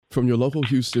From your local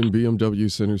Houston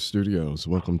BMW Center studios,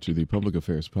 welcome to the Public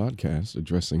Affairs Podcast,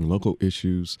 addressing local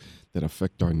issues that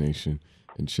affect our nation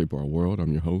and shape our world.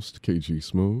 I'm your host, KG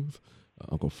Smooth.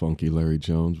 Uncle Funky Larry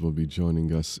Jones will be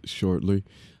joining us shortly.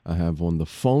 I have on the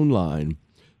phone line,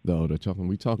 though,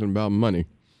 we talking about money.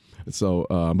 So,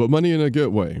 but money in a good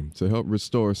way to help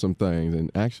restore some things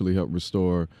and actually help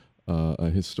restore a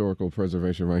historical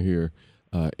preservation right here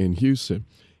in Houston.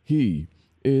 He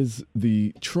is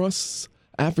the Trust's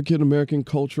African American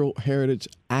Cultural Heritage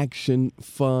Action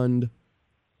Fund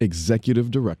Executive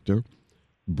Director.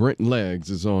 Brent Leggs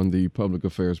is on the Public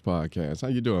Affairs Podcast. How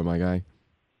you doing, my guy?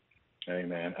 Hey,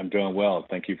 man. I'm doing well.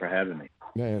 Thank you for having me.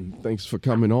 Man, thanks for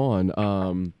coming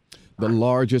on. The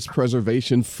largest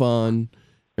preservation fund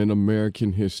in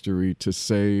American history to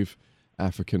save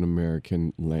African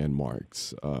American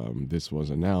landmarks. This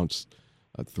was announced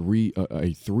a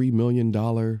 $3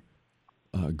 million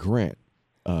grant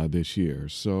this year.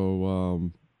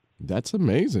 So that's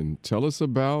amazing. Tell us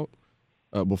about,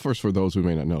 well, first, for those who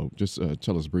may not know, just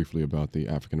tell us briefly about the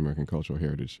African American Cultural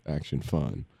Heritage Action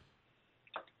Fund.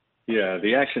 Yeah,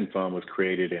 the Action Fund was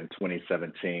created in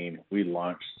 2017. We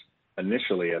launched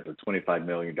initially as a $25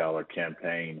 million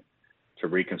campaign to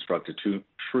reconstruct a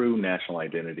true national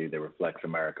identity that reflects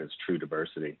America's true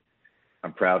diversity.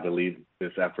 I'm proud to lead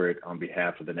this effort on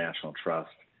behalf of the National Trust.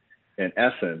 In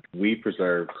essence, we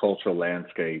preserve cultural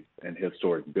landscapes and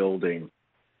historic buildings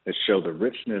that show the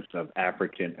richness of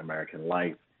African American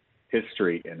life,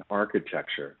 history, and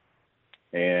architecture.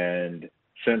 And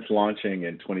since launching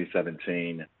in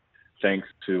 2017, thanks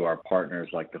to our partners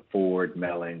like the Ford,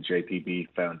 Mellon, JPB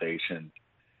Foundation,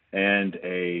 and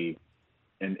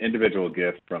an individual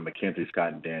gift from Kingsley,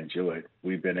 Scott, and Dan Jewett,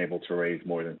 we've been able to raise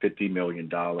more than $50 million,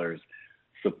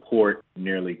 support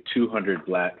nearly 200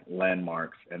 Black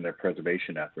landmarks and their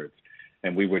preservation efforts.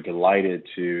 And we were delighted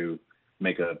to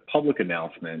make a public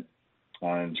announcement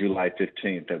on July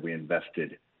 15th that we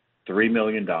invested $3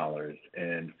 million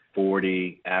in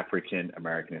 40 African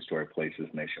American historic places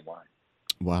nationwide.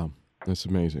 Wow, that's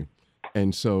amazing.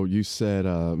 And so you said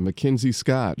Kingsley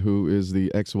Scott, who is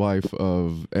the ex-wife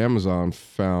of Amazon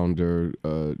founder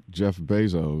Jeff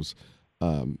Bezos,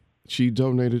 she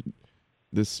donated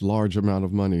this large amount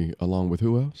of money along with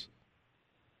who else?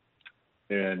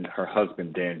 And her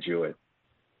husband, Dan Jewett.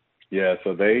 Yeah,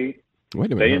 so they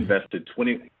invested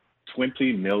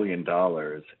 $20 million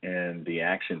in the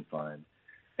Action Fund.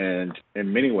 And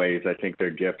in many ways, I think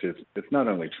their gift is, it's not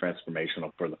only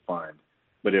transformational for the fund,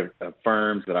 but it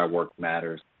affirms that our work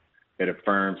matters. It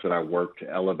affirms that our work to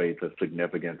elevate the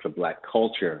significance of Black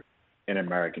culture in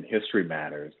American history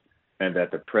matters, and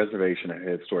that the preservation of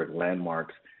historic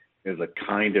landmarks is a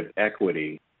kind of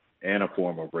equity and a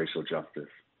form of racial justice.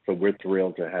 So we're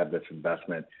thrilled to have this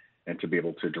investment and to be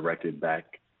able to direct it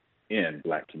back in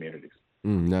Black communities.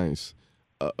 Nice.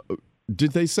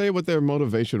 Did they say what their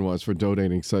motivation was for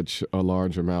donating such a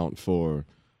large amount for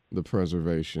the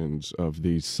preservations of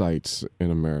these sites in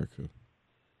America?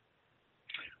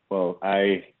 Well,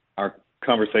 our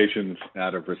conversations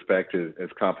out of respect is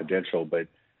confidential, but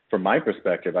from my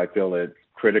perspective, I feel it's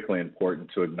critically important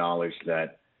to acknowledge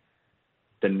that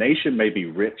the nation may be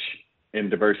rich in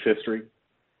diverse history,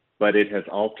 but it has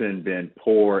often been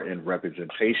poor in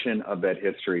representation of that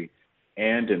history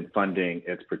and in funding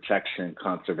its protection,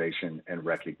 conservation, and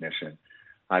recognition.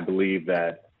 I believe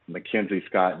that Kingsley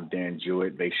Scott and Dan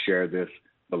Jewett, they share this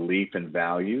belief and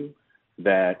value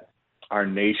that our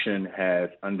nation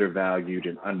has undervalued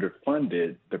and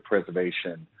underfunded the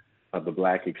preservation of the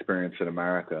Black experience in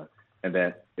America, and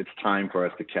that it's time for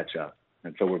us to catch up.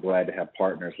 And so we're glad to have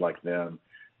partners like them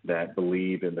that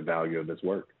believe in the value of this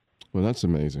work. Well, that's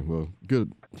amazing. Well,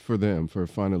 good for them for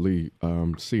finally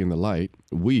seeing the light.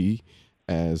 We,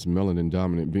 as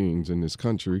melanin-dominant beings in this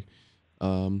country,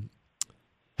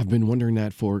 have been wondering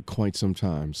that for quite some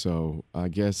time. So I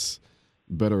guess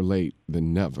better late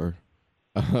than never,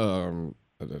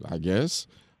 I guess.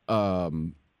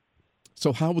 So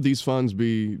how will these funds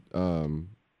be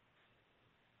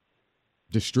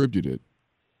distributed?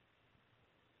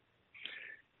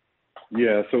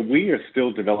 Yeah, so we are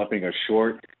still developing a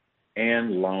short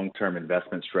and long-term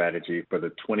investment strategy for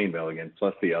the $20 million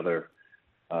plus the other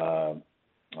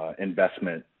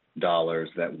investment dollars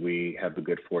that we have the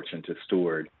good fortune to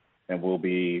steward. And we'll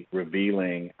be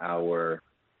revealing our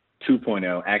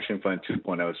 2.0 Action Fund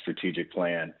 2.0 strategic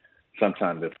plan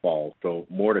sometime this fall. So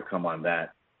more to come on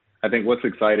that. I think what's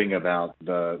exciting about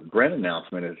the grant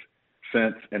announcement is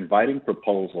since inviting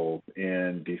proposals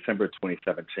in December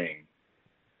 2017,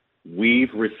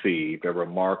 we've received a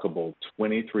remarkable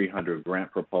 2,300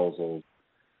 grant proposals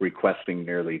requesting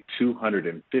nearly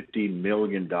 $250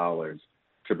 million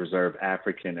to preserve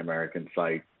African American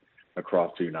sites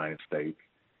across the United States.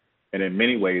 And in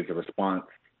many ways, the response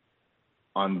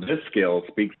on this scale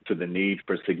speaks to the need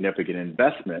for significant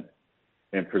investment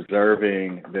in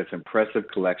preserving this impressive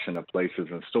collection of places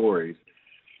and stories.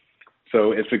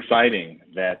 So it's exciting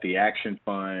that the Action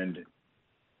Fund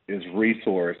is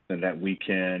resourced and that we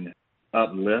can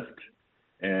uplift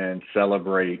and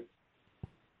celebrate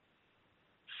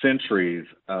centuries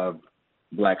of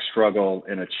Black struggle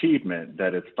and achievement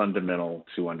that is fundamental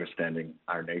to understanding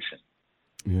our nation.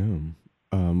 Yeah.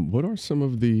 What are some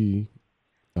of the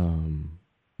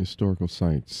historical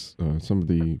sites, some of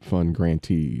the fund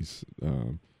grantees?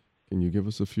 Can you give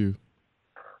us a few?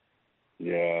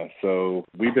 Yeah, so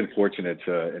we've been fortunate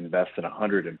to invest in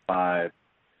 105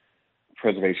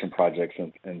 preservation projects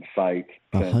and sites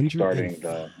since starting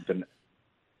the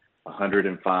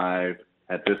 105.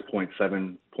 At this point,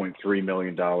 $7.3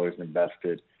 million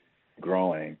invested,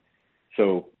 growing.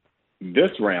 So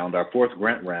this round, our fourth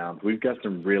grant round, we've got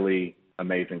some really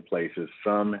amazing places,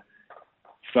 some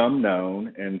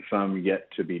known and some yet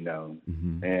to be known.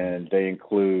 Mm-hmm. And they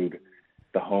include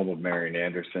the home of Marian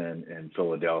Anderson in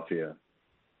Philadelphia.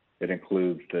 It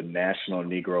includes the National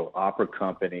Negro Opera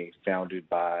Company, founded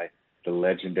by the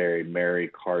legendary Mary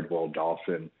Cardwell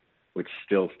Dawson, which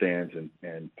still stands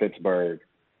in Pittsburgh.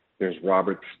 There's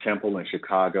Robert's Temple in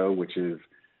Chicago, which is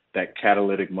that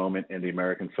catalytic moment in the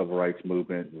American Civil Rights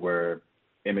Movement where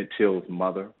Emmett Till's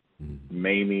mother,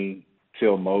 Mamie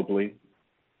Till Mobley,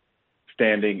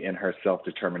 standing in her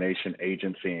self-determination,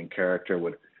 agency, and character,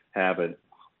 would have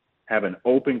an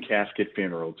open casket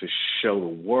funeral to show the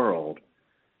world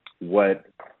what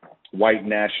white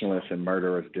nationalists and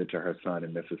murderers did to her son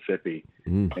in Mississippi.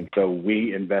 And so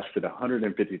we invested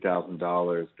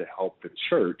 $150,000 to help the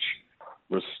church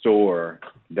restore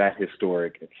that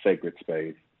historic and sacred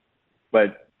space.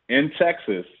 But in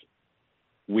Texas,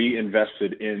 we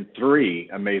invested in 3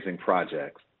 amazing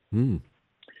projects. And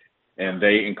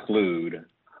they include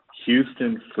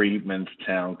Houston Freedmen's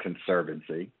Town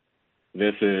Conservancy.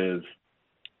 This is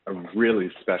a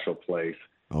really special place.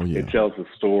 Oh, yeah. It tells the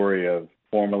story of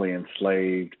formerly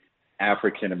enslaved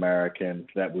African Americans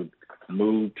that would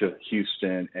move to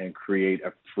Houston and create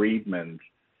a freedmen's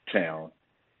town.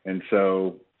 And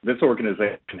so this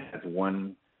organization has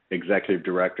 1 executive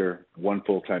director, 1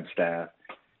 full-time staff.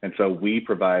 And so we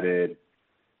provided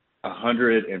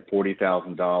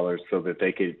 $140,000 so that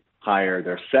they could hire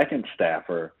their second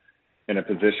staffer in a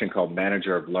position called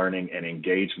Manager of Learning and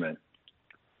Engagement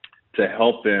to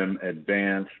help them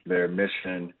advance their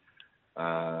mission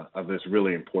of this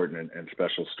really important and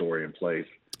special story in place.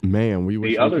 Man, we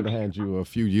wish we could have had you a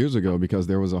few years ago, because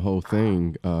there was a whole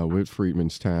thing with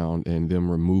Freedman's Town and them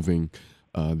removing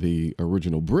the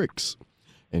original bricks.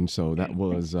 And so that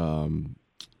was, a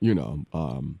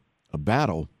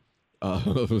battle.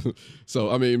 So,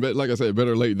 I mean, but like I said,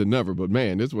 better late than never. But,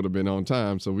 man, this would have been on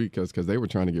time. So because they were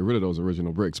trying to get rid of those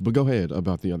original bricks. But go ahead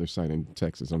about the other site in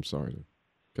Texas. I'm sorry to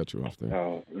cut you off there.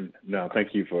 Oh, no,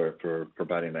 thank you for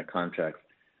providing that context.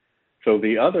 So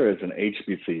the other is an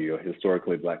HBCU, a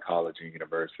historically Black college and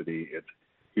university. It's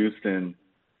Houston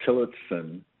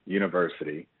Tillotson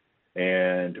University.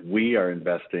 And we are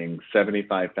investing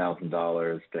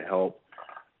 $75,000 to help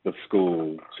the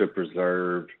school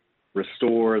to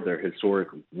restore their historic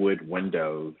wood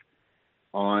windows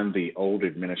on the old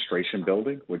administration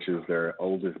building, which is their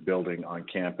oldest building on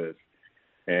campus.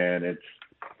 And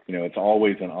it's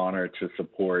always an honor to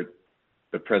support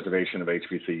the preservation of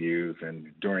HBCUs,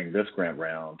 and during this grant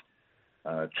round,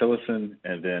 Tillotson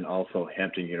and then also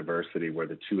Hampton University were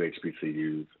the 2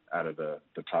 HBCUs out of the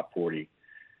top 40.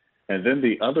 And then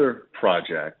the other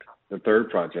project, the third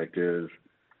project, is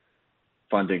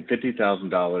funding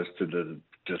 $50,000 to the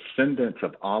descendants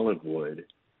of Olivewood.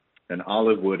 And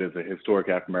Olivewood is a historic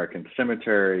African-American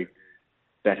cemetery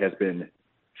that has been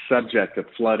subject to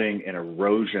flooding and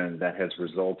erosion that has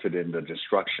resulted in the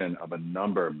destruction of a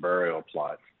number of burial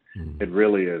plots. It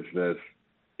really is this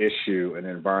issue, an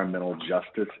environmental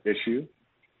justice issue.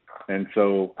 And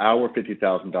so our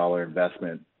 $50,000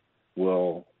 investment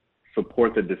will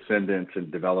support the descendants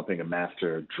in developing a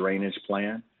master drainage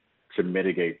plan to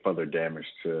mitigate further damage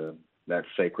to that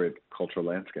sacred cultural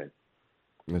landscape.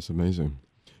 That's amazing.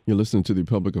 You're listening to the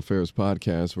Public Affairs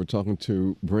Podcast. We're talking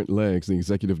to Brent Leggs, the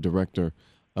Executive Director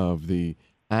of the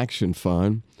Action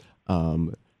Fund.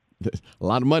 A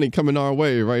lot of money coming our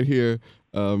way right here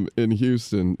in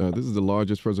Houston. This is the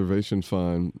largest preservation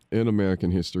fund in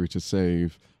American history to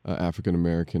save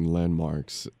African-American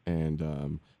landmarks.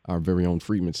 And our very own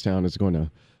Freedman's Town is going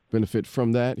to benefit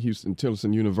from that. Houston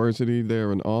Tillotson University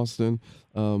there in Austin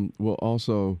will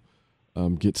also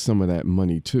get some of that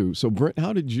money too. So, Brent,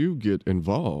 how did you get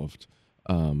involved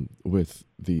with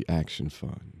the Action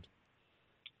Fund?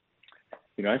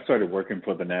 I started working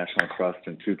for the National Trust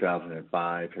in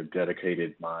 2005, have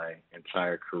dedicated my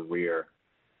entire career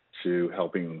to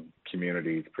helping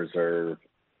communities preserve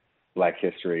Black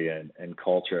history and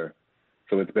culture.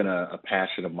 So it's been a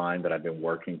passion of mine that I've been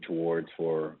working towards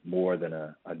for more than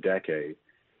a decade.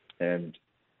 And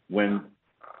when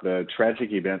the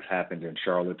tragic events happened in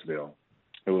Charlottesville,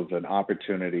 it was an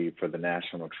opportunity for the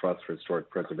National Trust for Historic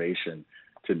Preservation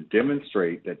to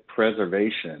demonstrate that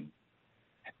preservation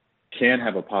can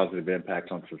have a positive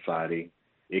impact on society.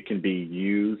 It can be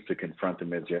used to confront the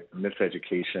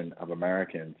miseducation of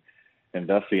Americans. And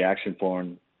thus the Action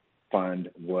Fund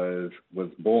was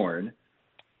born.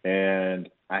 And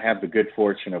I have the good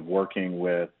fortune of working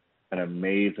with an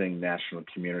amazing national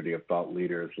community of thought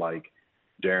leaders like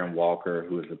Darren Walker,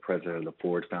 who is the president of the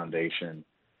Ford Foundation,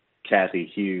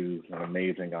 Kathy Hughes, an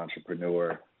amazing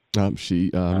entrepreneur.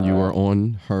 You are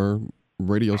on her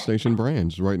radio station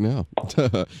brands right now.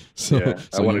 So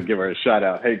I want to give her a shout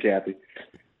out. Hey, Kathy.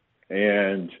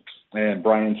 And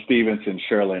Brian Stevenson,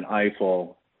 Sherilyn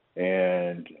Eiffel,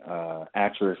 and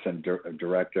actress and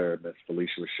director, Miss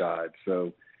Felicia Rashad.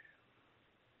 So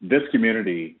this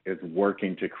community is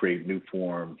working to create new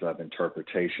forms of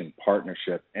interpretation,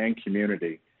 partnership, and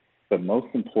community. But most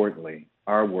importantly,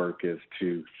 our work is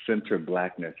to center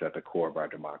Blackness at the core of our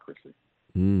democracy.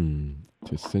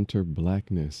 To center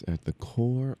Blackness at the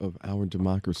core of our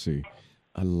democracy.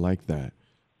 I like that.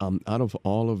 Out of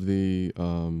all of these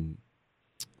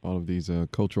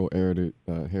Cultural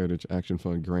Heritage Action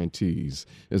Fund grantees,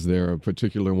 is there a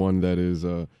particular one that is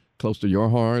close to your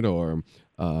heart, or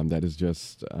that is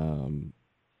just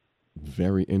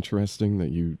very interesting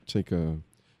that you take a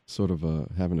sort of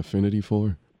have an affinity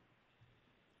for?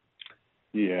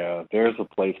 Yeah, there's a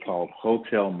place called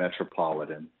Hotel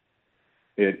Metropolitan.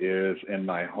 It is in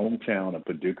my hometown of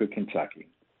Paducah, Kentucky.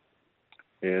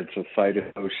 It's a site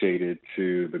associated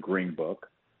to the Green Book.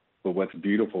 But what's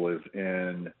beautiful is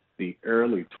in the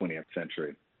early 20th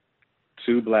century,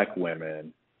 two Black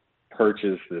women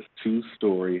purchased this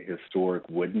 2-story historic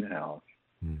wooden house.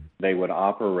 They would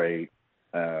operate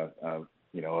a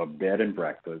bed and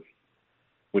breakfast,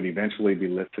 would eventually be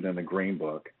listed in the Green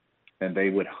Book, and they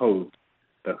would host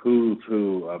the who's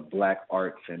who of Black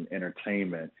arts and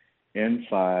entertainment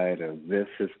inside of this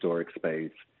historic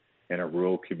space in a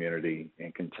rural community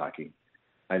in Kentucky.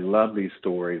 I love these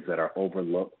stories that are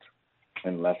overlooked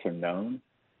and lesser known.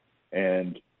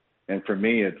 And for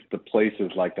me, it's the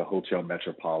places like the Hotel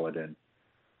Metropolitan,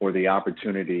 or the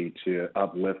opportunity to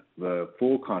uplift the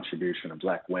full contribution of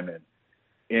Black women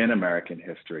in American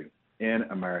history, in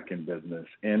American business,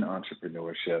 in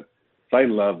entrepreneurship. So I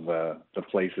love the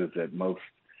places that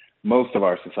most of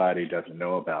our society doesn't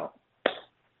know about.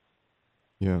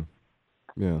 Yeah,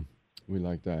 we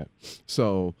like that.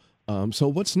 So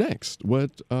what's next?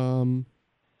 What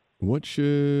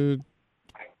should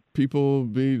people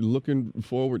be looking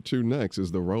forward to next?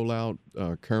 Is the rollout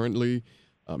currently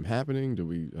happening?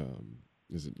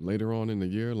 Is it later on in the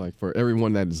year? Like, for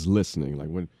everyone that is listening, like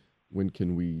when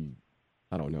can we,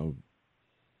 I don't know,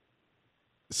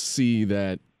 see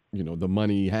that the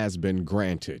money has been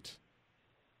granted?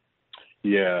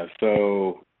 Yeah.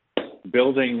 So,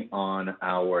 building on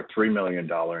our $3 million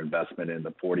investment in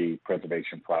the 40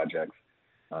 preservation projects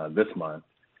this month,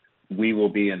 we will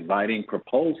be inviting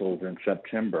proposals in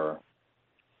September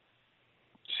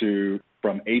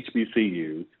from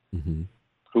HBCUs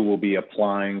who will be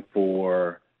applying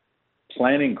for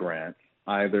planning grants,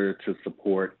 either to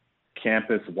support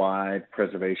campus-wide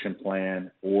preservation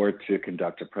plan or to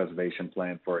conduct a preservation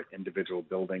plan for an individual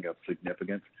building of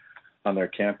significance on their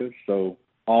campus. So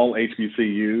all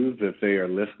HBCUs, if they are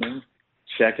listening,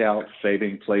 check out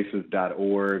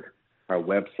savingplaces.org, our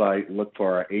website, look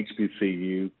for our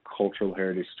HBCU Cultural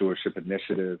Heritage Stewardship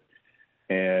Initiative,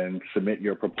 and submit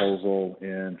your proposal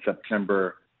in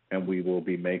September, and we will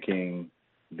be making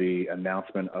the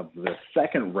announcement of the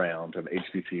second round of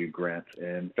HBCU grants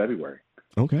in February.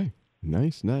 Okay,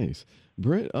 nice.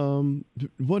 Brent,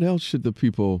 what else should the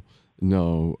people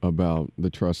know about the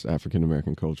Trust African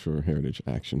American Cultural Heritage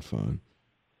Action Fund?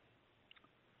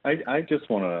 I just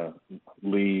want to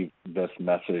leave this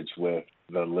message with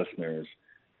the listeners.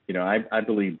 I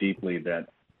believe deeply that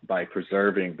by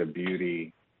preserving the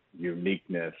beauty,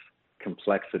 uniqueness,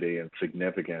 complexity, and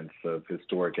significance of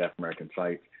historic African American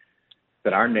sites,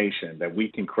 that our nation, that we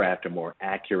can craft a more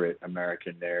accurate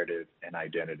American narrative and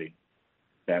identity,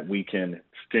 that we can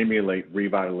stimulate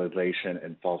revitalization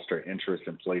and foster interest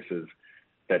in places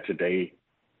that today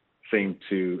seem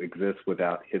to exist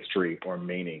without history or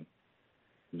meaning.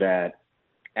 that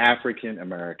African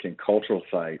American cultural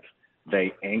sites,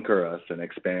 they anchor us and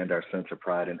expand our sense of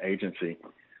pride and agency.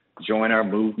 Join our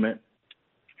movement,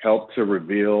 help to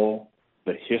reveal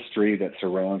the history that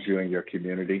surrounds you and your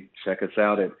community. Check us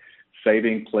out at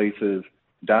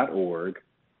savingplaces.org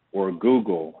or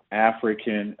Google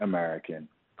African American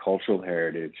Cultural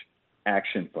Heritage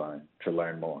Action Fund to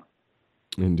learn more.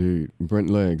 Indeed. Brent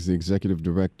Leggs, the Executive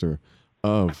Director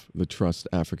of the Trust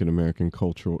African American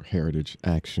Cultural Heritage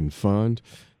Action Fund.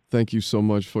 Thank you so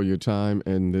much for your time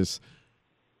and this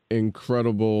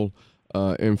incredible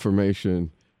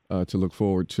information to look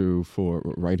forward to for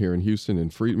right here in Houston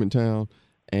and Freedmantown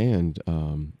and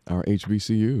our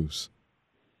HBCUs.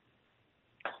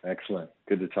 Excellent.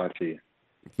 Good to talk to you.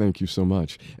 Thank you so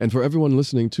much. And for everyone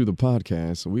listening to the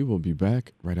podcast, we will be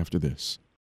back right after this.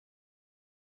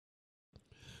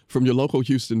 From your local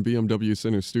Houston BMW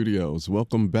Center studios,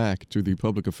 welcome back to the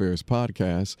Public Affairs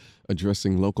Podcast,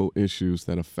 addressing local issues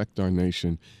that affect our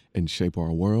nation and shape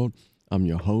our world. I'm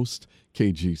your host,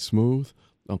 KG Smooth.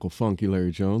 Uncle Funky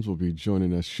Larry Jones will be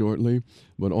joining us shortly.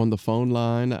 But on the phone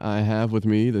line, I have with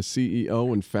me the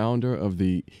CEO and founder of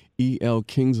the E.L.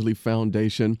 Kingsley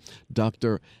Foundation,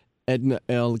 Dr. Edna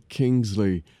L.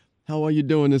 Kingsley. How are you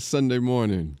doing this Sunday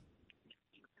morning?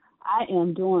 I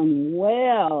am doing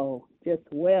well, just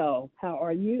well. How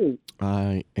are you?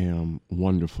 I am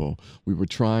wonderful. I was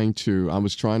trying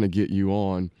to get you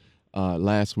on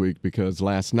last week because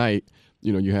last night,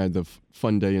 you had the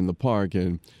fun day in the park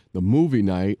and the movie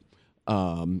night.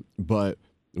 But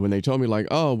when they told me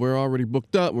we're already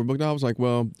booked up, I was like,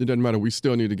 well, it doesn't matter. We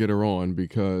still need to get her on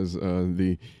because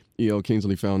the E.L.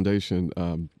 Kingsley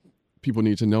Foundation, people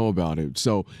need to know about it.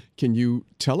 So can you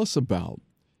tell us about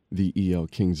the E.L.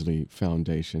 Kingsley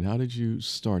Foundation? How did you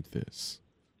start this?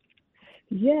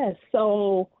 Yes,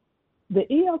 so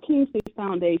the E.L. Kingsley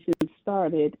Foundation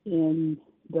started in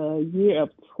the year of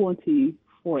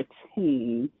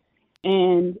 2014,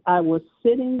 and I was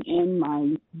sitting in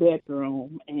my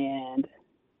bedroom, and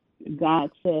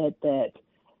God said that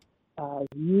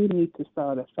you need to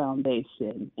start a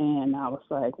foundation. And I was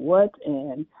like, what?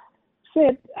 And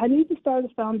said, I need to start a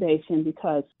foundation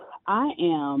because I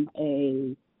am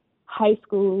a high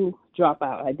school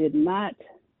dropout. I did not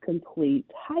complete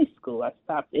high school. I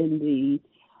stopped in the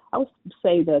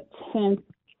 10th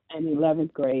and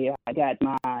 11th grade. I got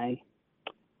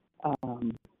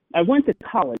I went to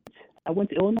college. I went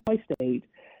to Illinois State,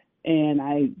 and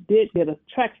I did get a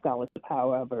track scholarship.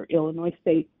 However, Illinois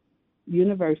State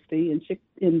University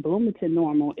in Bloomington,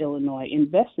 Normal, Illinois,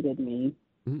 invested in me.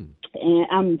 And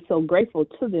I'm so grateful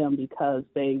to them because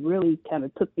they really kind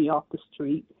of took me off the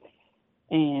street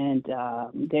and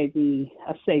gave me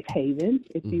a safe haven,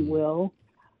 if you will,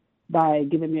 by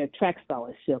giving me a track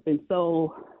scholarship. And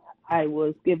so I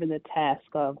was given the task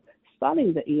of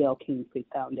starting the E.L. Kingsley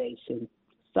Foundation.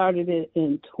 Started it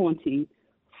in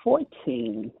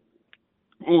 2014.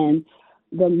 And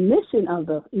the mission of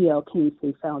the E.L.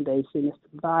 Kingsley Foundation is to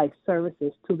provide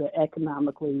services to the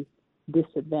economically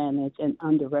disadvantaged and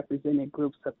underrepresented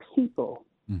groups of people.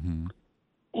 Mm-hmm.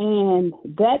 And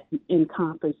that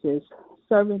encompasses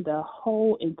serving the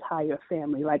whole entire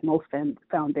family. Like most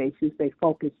foundations, they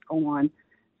focus on,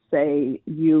 say,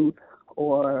 youth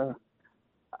or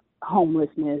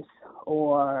homelessness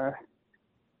or,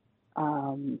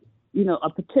 a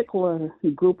particular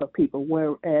group of people,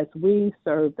 whereas we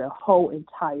serve the whole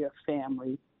entire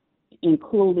family,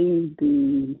 including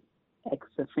the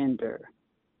ex-offender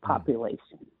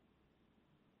population.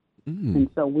 And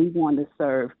so we want to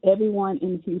serve everyone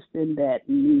in Houston that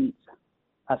needs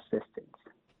assistance.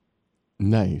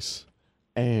 Nice.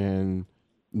 And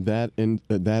that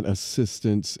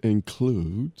assistance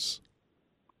includes?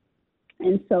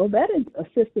 And so that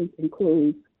assistance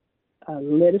includes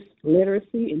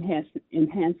literacy,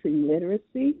 enhancing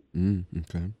literacy.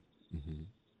 Okay. Mm-hmm.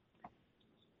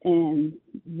 And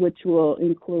which will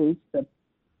include the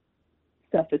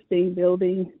self-esteem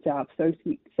building, job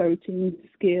searching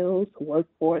skills,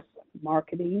 workforce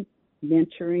marketing,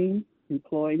 mentoring,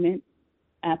 employment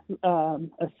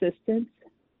assistance.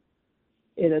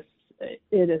 It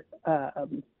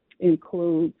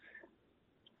includes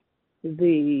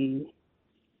the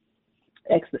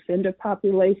ex-offender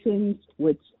populations,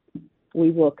 which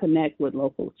we will connect with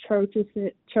local churches,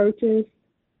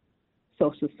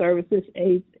 social services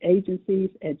agencies,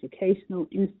 educational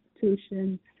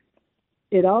institutions.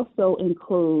 It also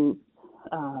includes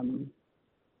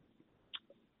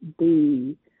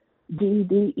the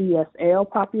GED-ESL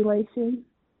population.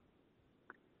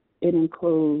 It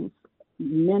includes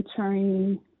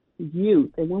mentoring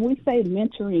youth. And when we say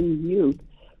mentoring youth,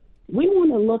 we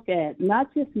want to look at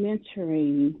not just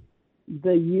mentoring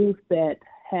the youth that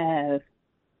have,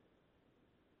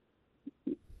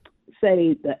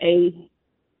 say, the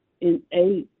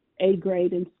A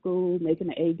grade in school, making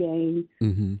an A game.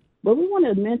 Mm-hmm. But we want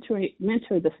to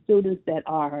mentor the students that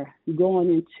are going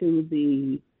into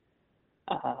the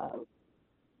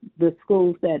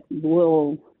schools that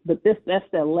will, but that's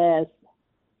their last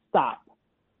stop,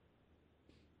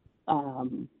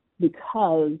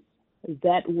 because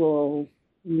that will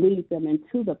lead them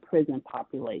into the prison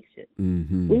population.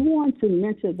 Mm-hmm. We want to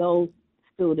mentor those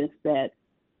students that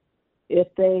if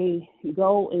they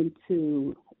go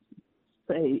into,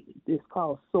 say, it's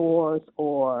called SOARS,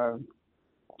 or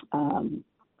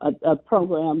a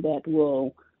program that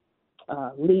will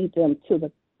lead them to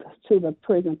the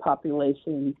prison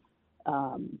population,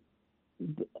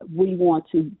 we want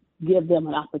to give them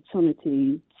an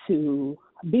opportunity to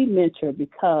be mentored,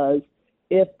 because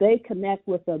if they connect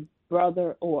with a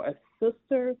brother or a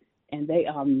sister and they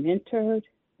are mentored,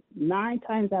 9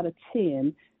 times out of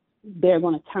 10, they're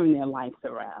going to turn their lives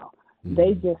around. Mm-hmm.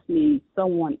 They just need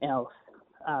someone else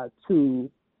to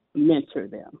mentor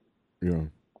them. Yeah.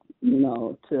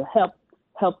 To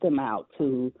help them out,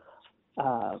 to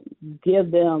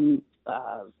give them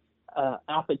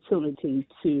opportunity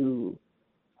to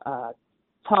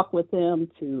talk with them,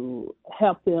 to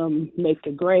help them make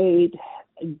the grade,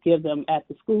 give them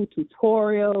after school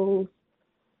tutorials,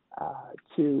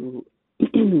 to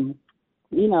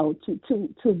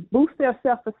to boost their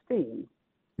self-esteem.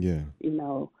 Yeah.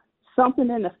 Something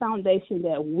in the foundation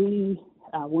that we,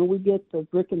 when we get the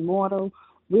brick and mortar,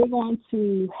 we're going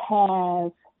to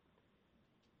have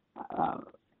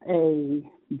a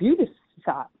beauty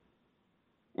shop.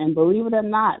 And believe it or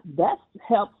not, that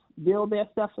helps build their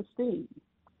self-esteem.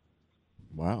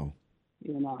 Wow.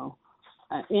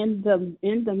 In the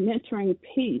mentoring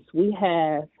piece, we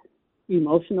have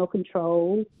emotional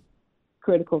control,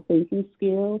 critical thinking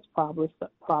skills, problem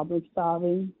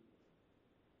solving,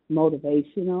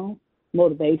 motivation,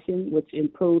 which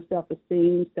improves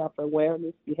self-esteem,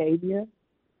 self-awareness, behavior.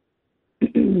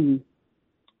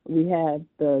 We have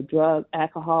the drug,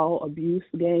 alcohol, abuse,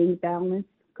 gang balance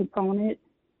component.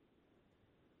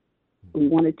 We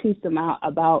want to teach them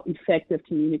about effective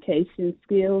communication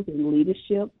skills and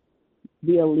leadership.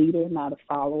 Be a leader, not a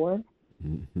follower.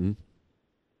 Mm-hmm.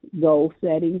 Goal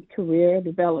setting, career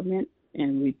development,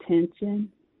 and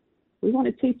retention. We want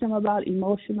to teach them about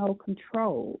emotional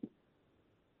control.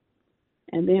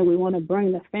 And then we want to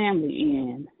bring the family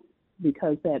in,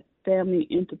 because that family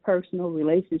interpersonal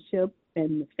relationship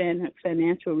and the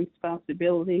financial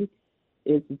responsibility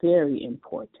is very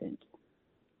important.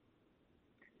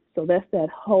 So that's that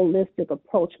holistic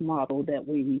approach model that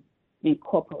we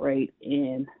incorporate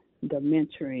in the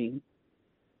mentoring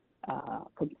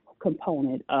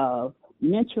component of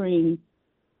mentoring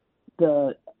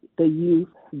the youth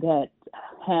that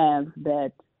have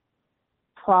that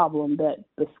problem that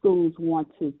the schools want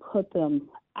to put them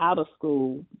out of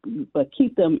school, but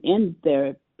keep them in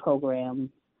their program.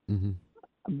 Mm-hmm.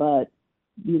 But,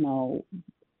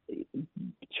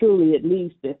 truly it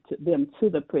leads them to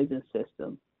the prison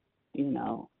system,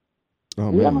 Oh,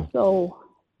 we man. also,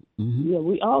 Mm-hmm.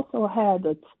 we also have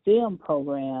the STEM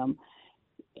program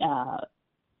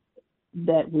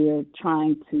that we're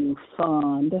trying to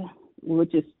fund,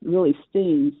 which is really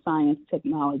STEAM, science,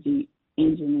 technology,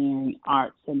 engineering,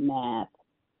 arts, and math.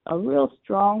 A real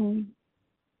strong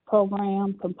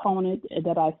program component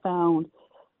that I found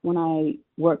when I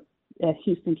worked at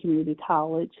Houston Community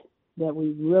College that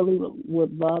we really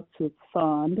would love to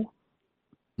fund.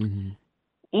 Mm-hmm.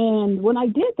 And when I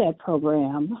did that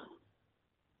program,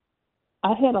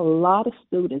 I had a lot of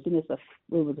students, and it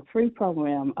was a free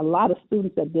program, a lot of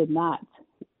students that did not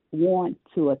want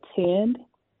to attend.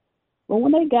 But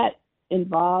when they got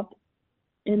involved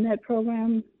in that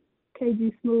program,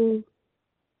 KG Smooth,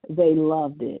 they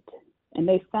loved it. And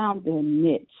they found their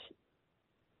niche.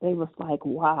 They was like,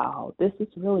 wow, this is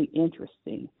really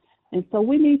interesting. And so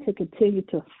we need to continue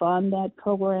to fund that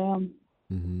program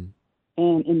mm-hmm.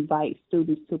 and invite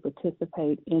students to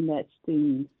participate in that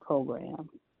STEAM program.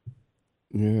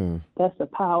 Yeah. That's a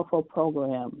powerful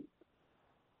program.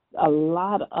 A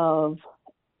lot of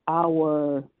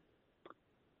our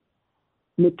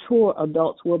mature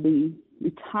adults will be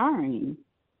retiring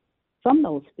from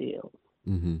those fields.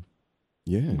 Mm-hmm.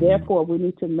 Yeah. Therefore, we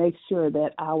need to make sure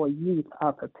that our youth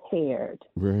are prepared.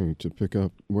 Right, to pick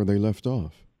up where they left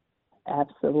off.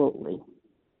 Absolutely.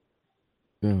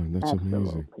 Yeah, that's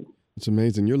amazing. It's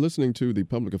amazing. You're listening to the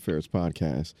Public Affairs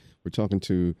Podcast. We're talking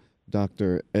to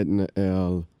Dr. Edna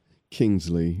L.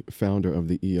 Kingsley, founder of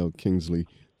the E.L. Kingsley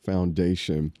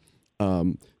Foundation.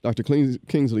 Dr.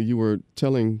 Kingsley, you were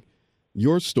telling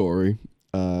your story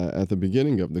at the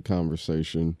beginning of the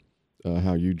conversation,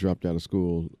 how you dropped out of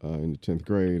school in the 10th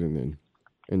grade and then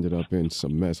ended up in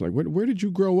some mess. Like, where did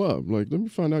you grow up? Like, let me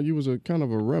find out you was a kind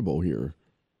of a rebel here.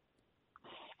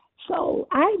 So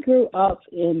I grew up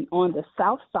on the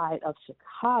south side of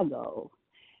Chicago,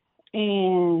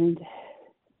 and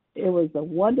it was a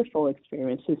wonderful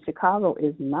experience. And Chicago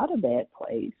is not a bad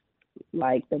place,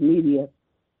 like the media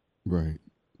Right.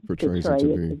 Portrays it portray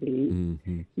to it to be. be.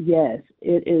 Mm-hmm. Yes,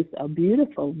 it is a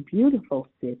beautiful, beautiful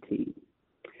city.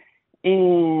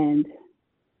 And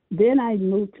then I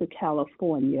moved to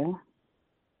California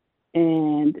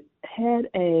and had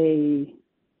a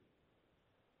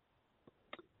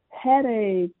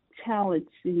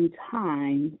challenging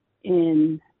time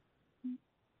in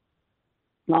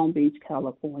Long Beach,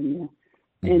 California.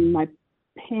 Mm-hmm. And my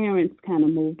parents kind of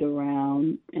moved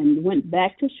around and went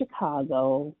back to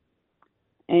Chicago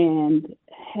and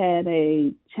had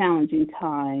a challenging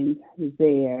time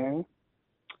there.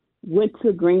 Went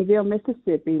to Greenville,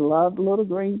 Mississippi, loved little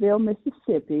Greenville,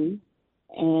 Mississippi.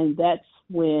 And that's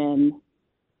when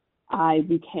I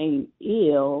became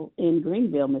ill in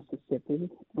Greenville, Mississippi.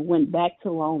 I went back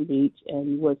to Long Beach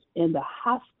and was in the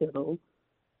hospital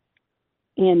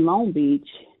in Long Beach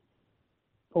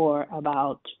for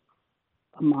about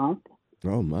a month.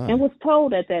 Oh my! And was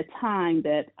told at that time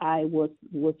that I was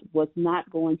not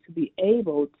going to be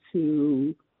able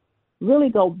to really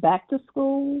go back to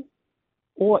school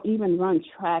or even run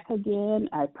track again.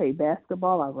 I play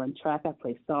basketball, I run track, I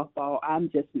play softball. I'm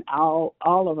just an all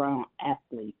around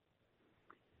athlete.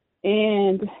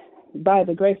 And by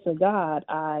the grace of God,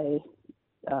 I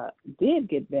did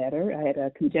get better. I had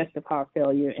a congestive heart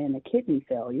failure and a kidney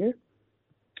failure.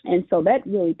 And so that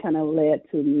really kind of led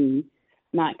to me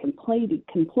not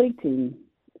completing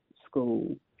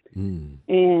school. Mm.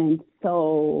 And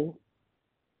so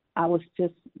I was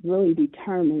just really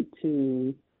determined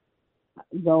to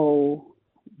go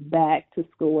back to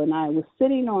school. And I was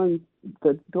sitting on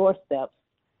the doorsteps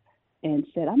and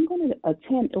said, I'm going to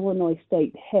attend Illinois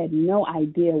State. Had no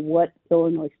idea what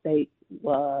Illinois State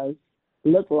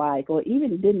looked like, or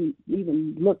didn't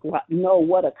even know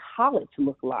what a college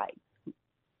looked like.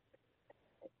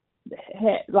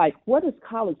 Like, what does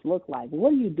college look like? What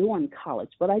do you do in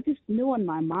college? But I just knew in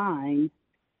my mind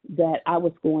that I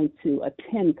was going to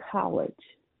attend college.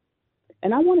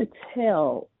 And I want to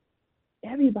tell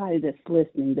everybody that's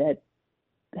listening that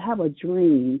have a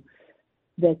dream,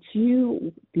 that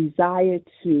you desire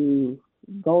to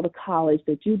go to college,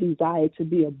 that you desire to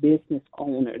be a business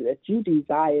owner, that you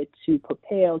desire to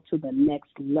propel to the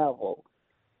next level.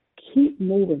 Keep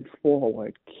moving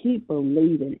forward. Keep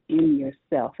believing in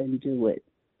yourself and do it.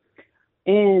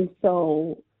 And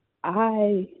so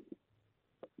I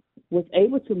was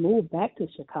able to move back to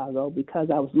Chicago because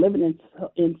I was living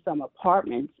in some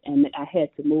apartments, and I had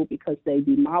to move because they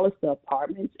demolished the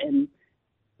apartments and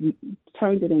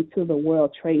turned it into the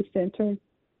World Trade Center.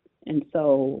 And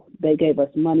so they gave us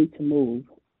money to move.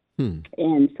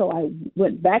 And so I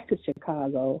went back to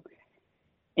Chicago,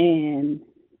 and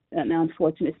an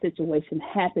unfortunate situation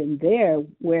happened there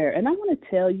and I want to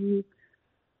tell you,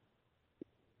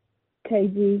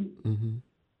 KG, Mm-hmm.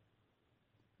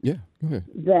 Yeah, go ahead.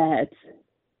 that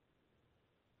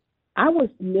I was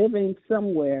living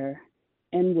somewhere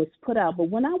and was put out. But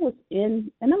when I was in,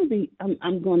 and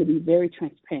I'm going to be very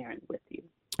transparent with you.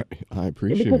 I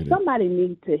appreciate because it. somebody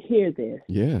needs to hear this.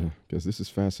 Yeah, because this is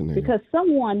fascinating. Because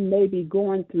someone may be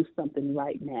going through something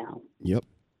right now. Yep.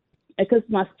 Because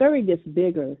my story gets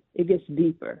bigger, it gets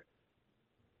deeper.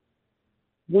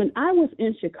 When I was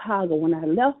in Chicago, when I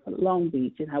left Long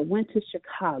Beach and I went to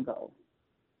Chicago,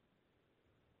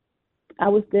 I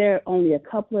was there only a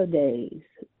couple of days.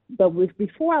 But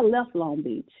before I left Long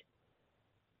Beach,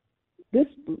 this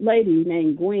lady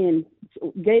named Gwen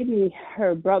gave me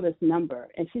her brother's number,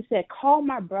 and she said, call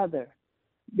my brother.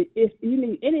 If you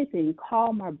need anything,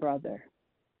 call my brother.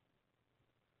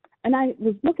 And I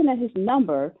was looking at his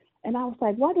number, and I was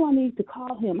like, why do I need to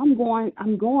call him? I'm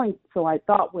going, so I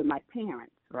thought, with my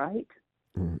parents, right?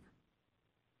 Mm.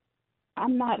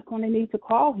 I'm not going to need to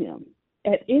call him.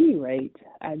 At any rate,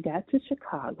 I got to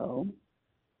Chicago,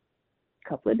 a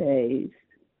couple of days.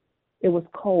 It was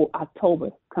cold, October.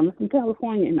 Coming from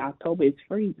California in October, it's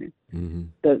freezing. Mm-hmm.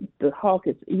 The hawk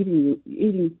is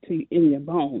eating to in your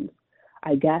bones.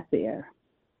 I got there,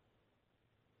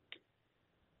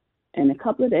 and a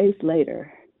couple of days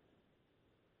later,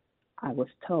 I was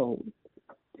told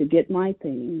to get my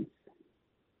things,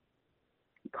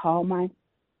 call my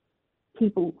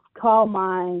people, call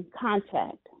my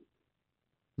contact,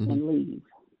 and leave.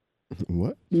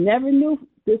 What? Never knew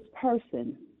this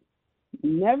person.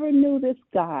 Never knew this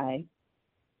guy.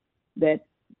 that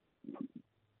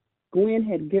Gwen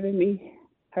had given me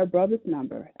her brother's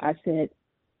number. I said,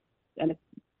 and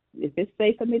if it's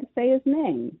safe for me to say his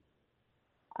name,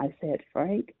 I said,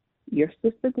 Frank, your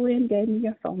sister Gwen gave me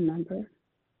your phone number.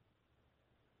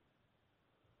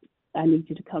 I need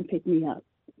you to come pick me up.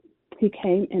 He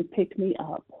came and picked me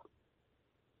up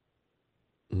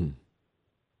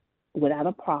without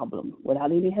a problem,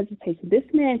 without any hesitation. This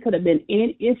man could have been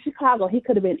in Chicago. He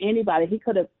could have been anybody. He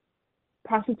could have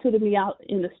prostituted me out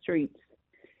in the streets.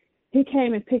 He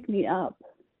came and picked me up.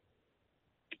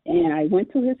 And I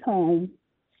went to his home,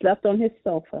 slept on his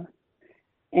sofa.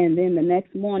 And then the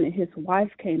next morning, his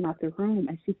wife came out the room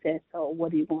and she said, so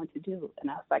what are you going to do? And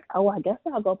I was like, oh, I guess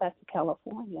I'll go back to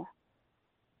California.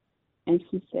 And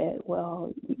she said,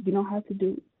 well, you don't have to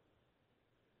do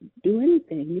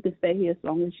anything. You can stay here as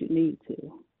long as you need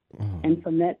to. And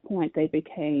from that point, they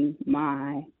became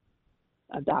my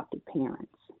adopted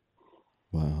parents.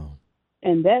 Wow.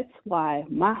 And that's why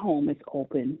my home is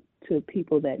open to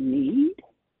people that need,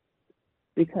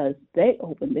 because they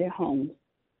opened their home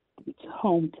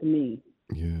to me.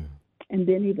 Yeah. And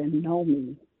didn't even know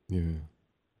me. Yeah.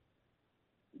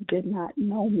 Did not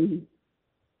know me.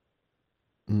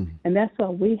 And that's why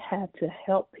we have to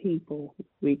help people,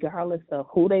 regardless of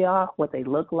who they are, what they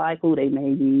look like, who they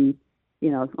may be,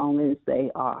 as long as they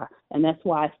are. And that's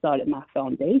why I started my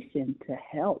foundation, to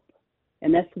help.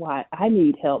 And that's why I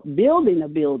need help building a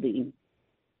building.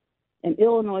 And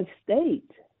Illinois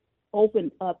State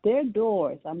opened up their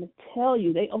doors. I'm going to tell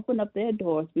you, they opened up their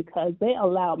doors because they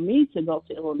allowed me to go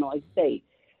to Illinois State.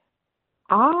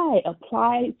 I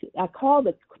called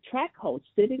the track coach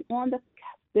sitting on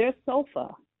their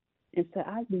sofa and said,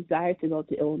 I desire to go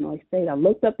to Illinois State. I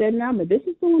looked up their number. This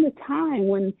is during the time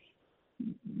when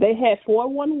they had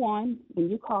 411 when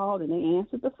you called and they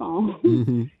answered the phone.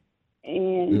 Mm-hmm.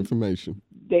 And information.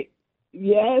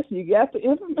 Yes, you got the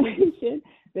information.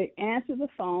 They answered the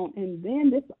phone. And then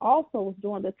this also was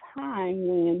during the time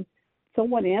when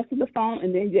someone answered the phone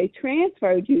and then they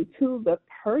transferred you to the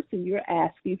person you're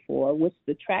asking for, which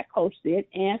the track coach did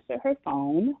answer her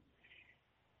phone.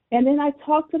 And then I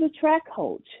talked to the track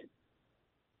coach.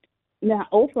 Now,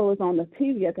 Oprah was on the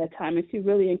TV at that time, and she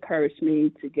really encouraged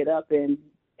me to get up and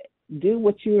do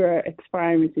what you were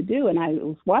aspiring to do. And I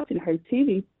was watching her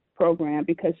TV program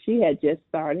because she had just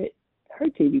started her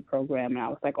TV program. And I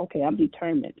was like, okay, I'm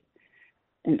determined.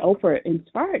 And Oprah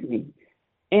inspired me.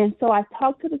 And so I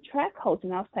talked to the track coach,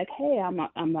 and I was like, hey, I'm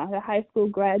not a high school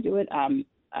graduate. I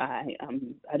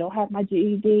don't have my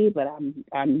GED, but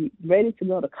I'm ready to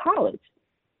go to college.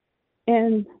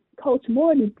 And Coach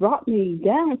Morton brought me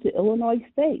down to Illinois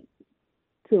State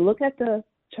to look at the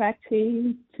track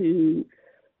team. She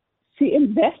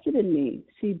invested in me.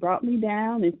 She brought me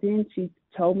down, and then she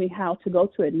told me how to go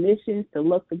to admissions, to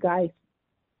look the guy,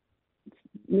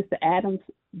 Mr. Adams,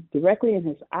 directly in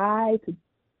his eye, to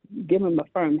give him a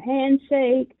firm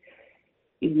handshake,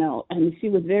 and she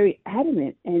was very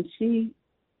adamant, and she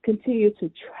continued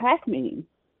to track me.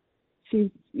 She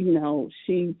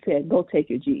said, go take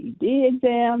your GED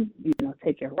exam,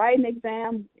 take your writing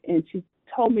exam. And she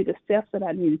told me the steps that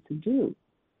I needed to do.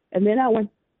 And then I went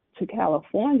to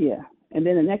California. And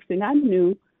then the next thing I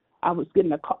knew, I was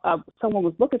getting someone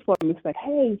was looking for me. It's like,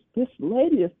 hey, this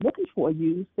lady is looking for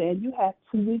you, saying you have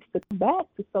 2 weeks to come back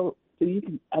so you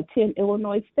can attend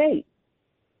Illinois State.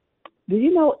 Do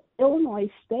you know Illinois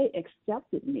State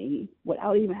accepted me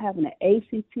without even having an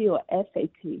ACT or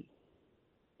SAT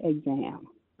exam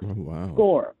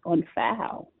score on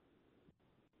file?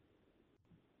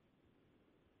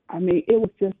 I mean, it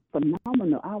was just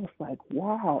phenomenal. I was like,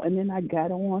 wow. And then I got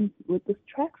on with this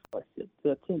track scholarship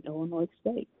to attend Illinois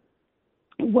State.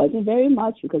 It wasn't very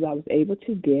much because I was able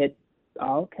to get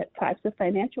all types of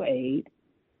financial aid.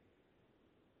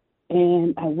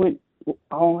 And I went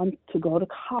on to go to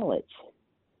college.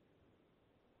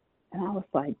 And I was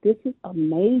like, this is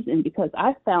amazing, because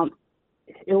I found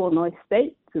Illinois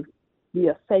State to be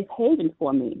a safe haven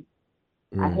for me.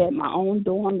 I had my own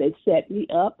dorm. They set me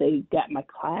up. They got my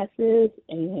classes,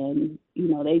 and,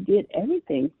 they did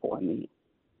everything for me.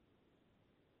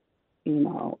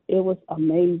 It was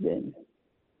amazing.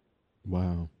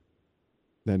 Wow.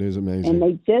 That is amazing. And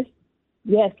they just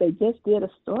did a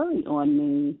story on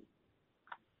me.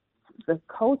 The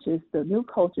new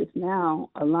coaches now,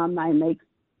 alumni makes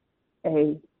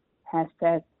a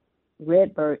hashtag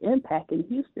Redbird Impact in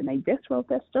Houston. They just wrote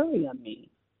that story on me.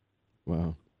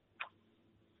 Wow.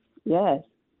 Yes.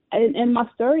 And my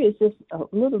story is just a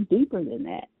little deeper than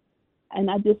that. And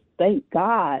I just thank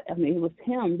God. I mean, it was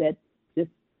him that just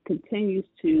continues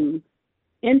to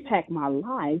impact my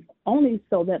life, only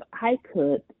so that I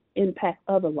could impact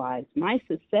other lives. My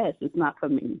success is not for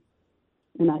me,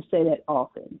 and I say that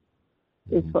often.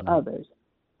 It's for others.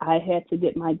 I had to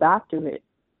get my doctorate,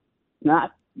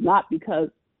 not because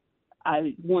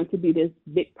I want to be this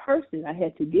big person. I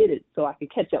had to get it so I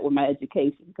could catch up with my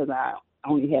education, because I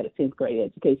only had a 10th grade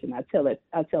education. I tell that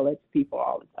to people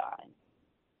all the time.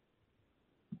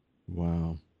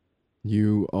 Wow.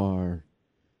 You are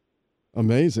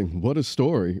amazing. What a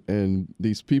story. And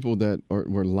these people that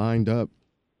were lined up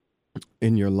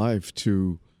in your life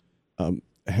to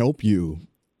help you,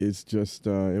 it's just,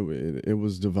 it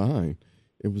was divine.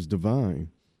 It was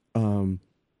divine. Man,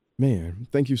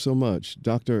 thank you so much.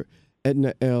 Dr.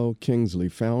 Edna L. Kingsley,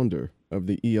 founder of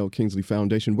the E.L. Kingsley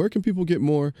Foundation. Where can people get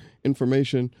more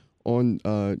information on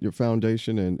your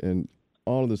foundation and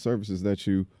all of the services that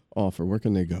you offer? Where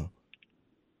can they go?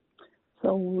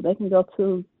 So they can go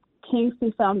to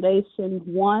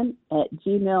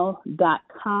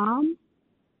KingsleyFoundation1@gmail.com.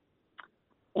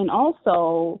 And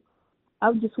also,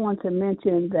 I just want to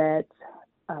mention that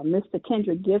Mr.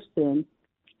 Kendrick Gibson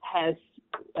has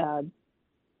come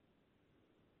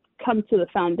to the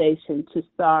foundation to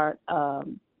start a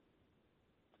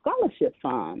scholarship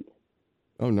fund.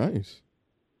 Oh, nice.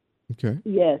 Okay.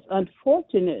 Yes.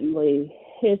 Unfortunately,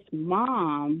 his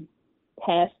mom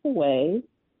passed away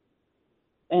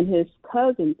and his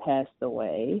cousin passed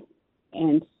away.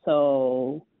 And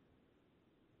so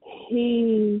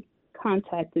he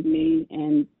contacted me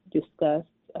and discussed,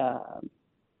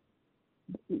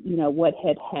 what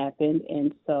had happened.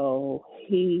 And so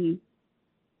he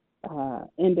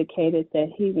indicated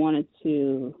that he wanted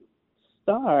to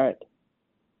start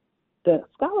the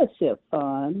scholarship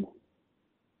fund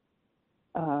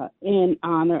in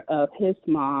honor of his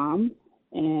mom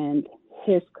and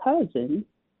his cousin,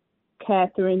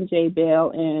 Catherine J.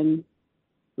 Bell and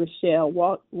Rochelle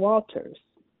Walters.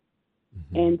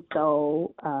 Mm-hmm. And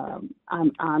so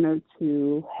I'm honored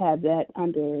to have that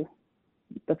under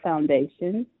the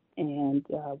foundation, and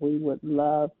we would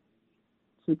love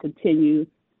to continue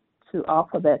to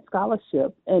offer that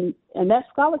scholarship. And that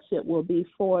scholarship will be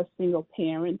for single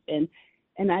parents, and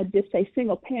I just say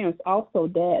single parents, also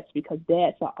dads, because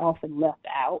dads are often left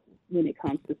out when it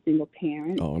comes to single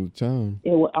parents. All the time.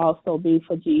 It will also be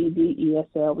for GED,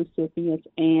 ESL recipients,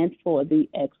 and for the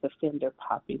ex-offender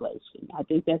population. I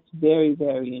think that's very,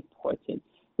 very important,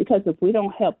 because if we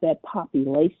don't help that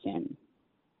population,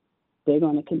 they're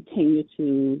going to continue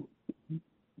to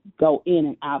go in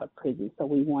and out of prison. So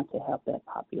we want to help that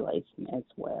population as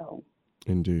well.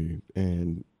 Indeed.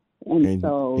 And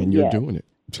so you're yes. doing it.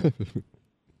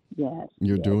 Yes.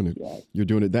 You're doing it. Yes. You're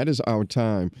doing it. That is our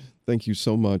time. Thank you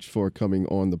so much for coming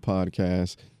on the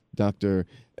podcast. Dr.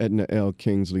 Edna L.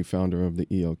 Kingsley, founder of the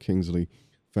E.L. Kingsley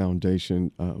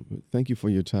Foundation. Thank you for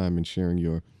your time and sharing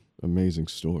your amazing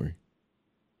story.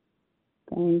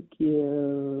 Thank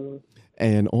you.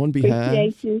 And on behalf...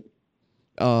 Appreciate you.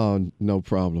 No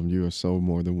problem. You are so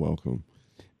more than welcome.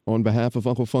 On behalf of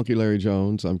Uncle Funky Larry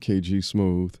Jones, I'm KG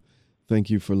Smooth. Thank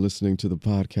you for listening to the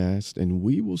podcast, and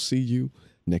we will see you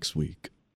next week.